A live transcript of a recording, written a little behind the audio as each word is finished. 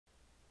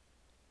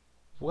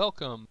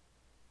Welcome!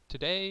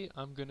 Today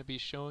I'm going to be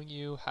showing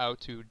you how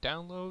to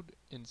download,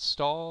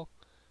 install,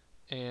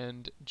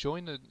 and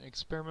join an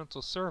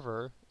experimental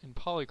server in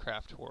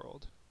Polycraft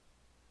world.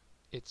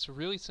 It's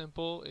really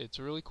simple, it's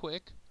really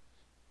quick.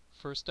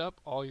 First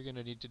up, all you're going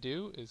to need to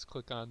do is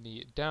click on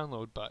the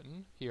download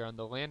button here on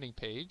the landing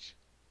page.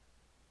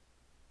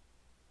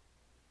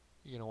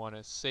 You're going to want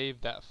to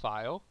save that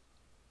file.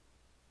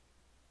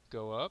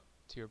 Go up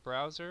to your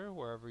browser,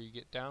 wherever you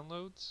get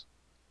downloads,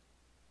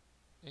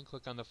 and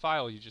click on the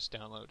file you just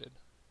downloaded.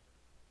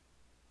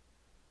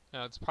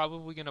 Now it's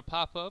probably going to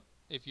pop up,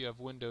 if you have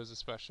Windows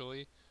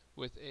especially,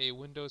 with a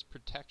Windows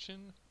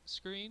protection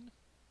screen.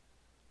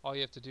 All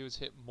you have to do is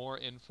hit More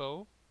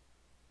Info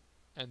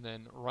and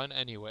then Run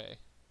Anyway.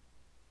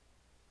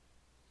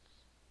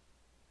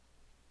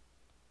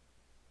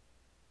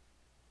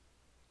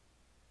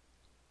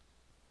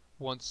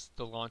 Once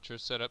the launcher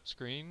setup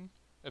screen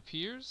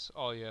appears,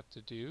 all you have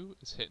to do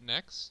is hit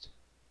Next.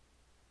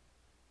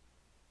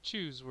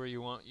 Choose where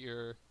you want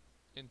your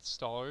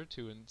installer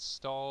to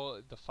install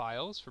the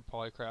files for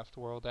Polycraft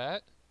World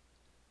at.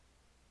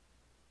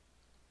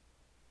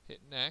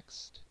 Hit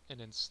Next and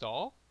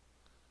install.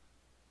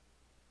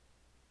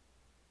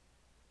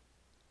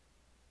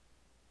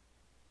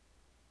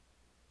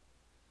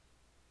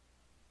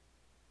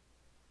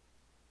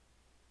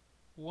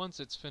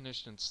 Once it's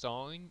finished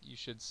installing, you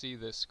should see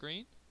this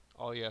screen.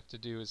 All you have to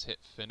do is hit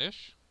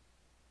Finish.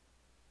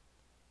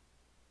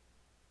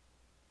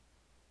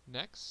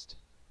 Next.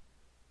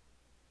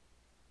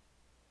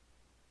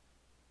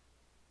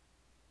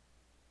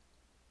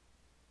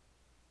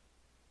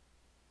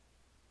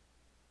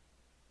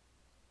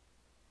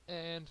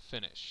 And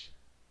finish.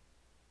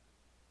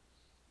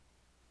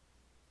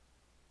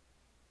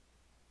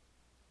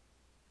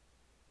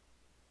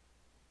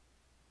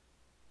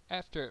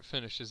 After it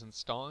finishes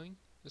installing,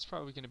 there's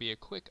probably going to be a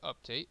quick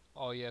update.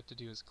 All you have to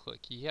do is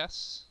click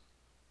Yes,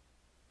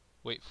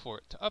 wait for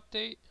it to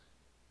update,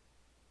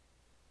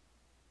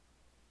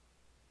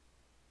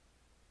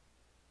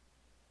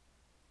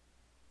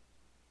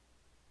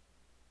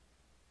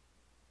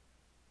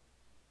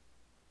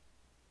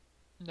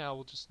 now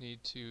we'll just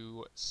need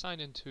to sign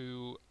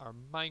into our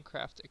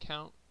Minecraft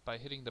account by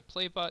hitting the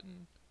play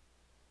button.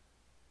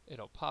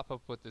 It'll pop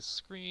up with this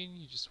screen.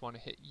 You just want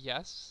to hit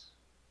Yes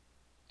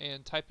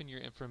and type in your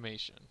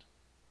information.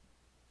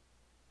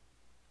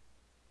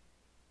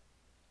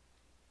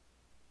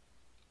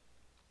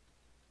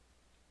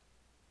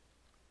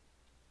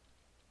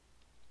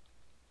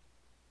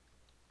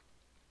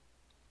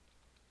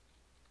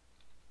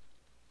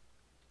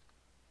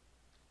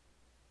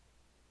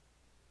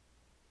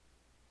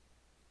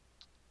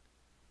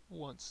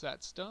 Once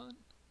that's done,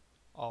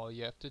 all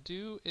you have to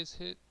do is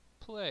hit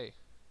play.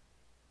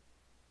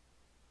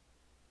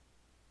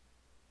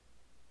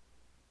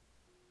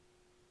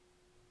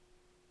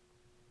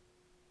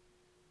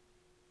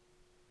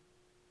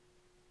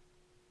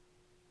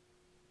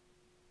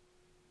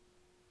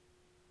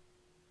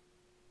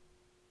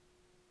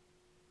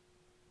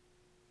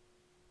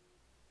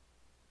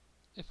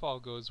 If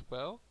all goes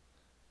well,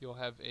 you'll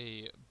have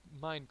a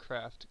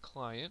Minecraft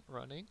client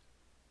running.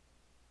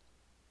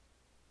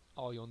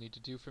 All you'll need to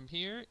do from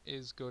here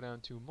is go down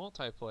to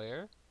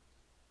multiplayer,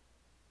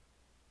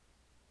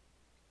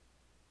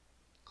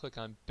 click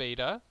on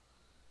beta,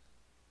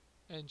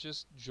 and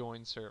just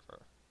join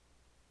server.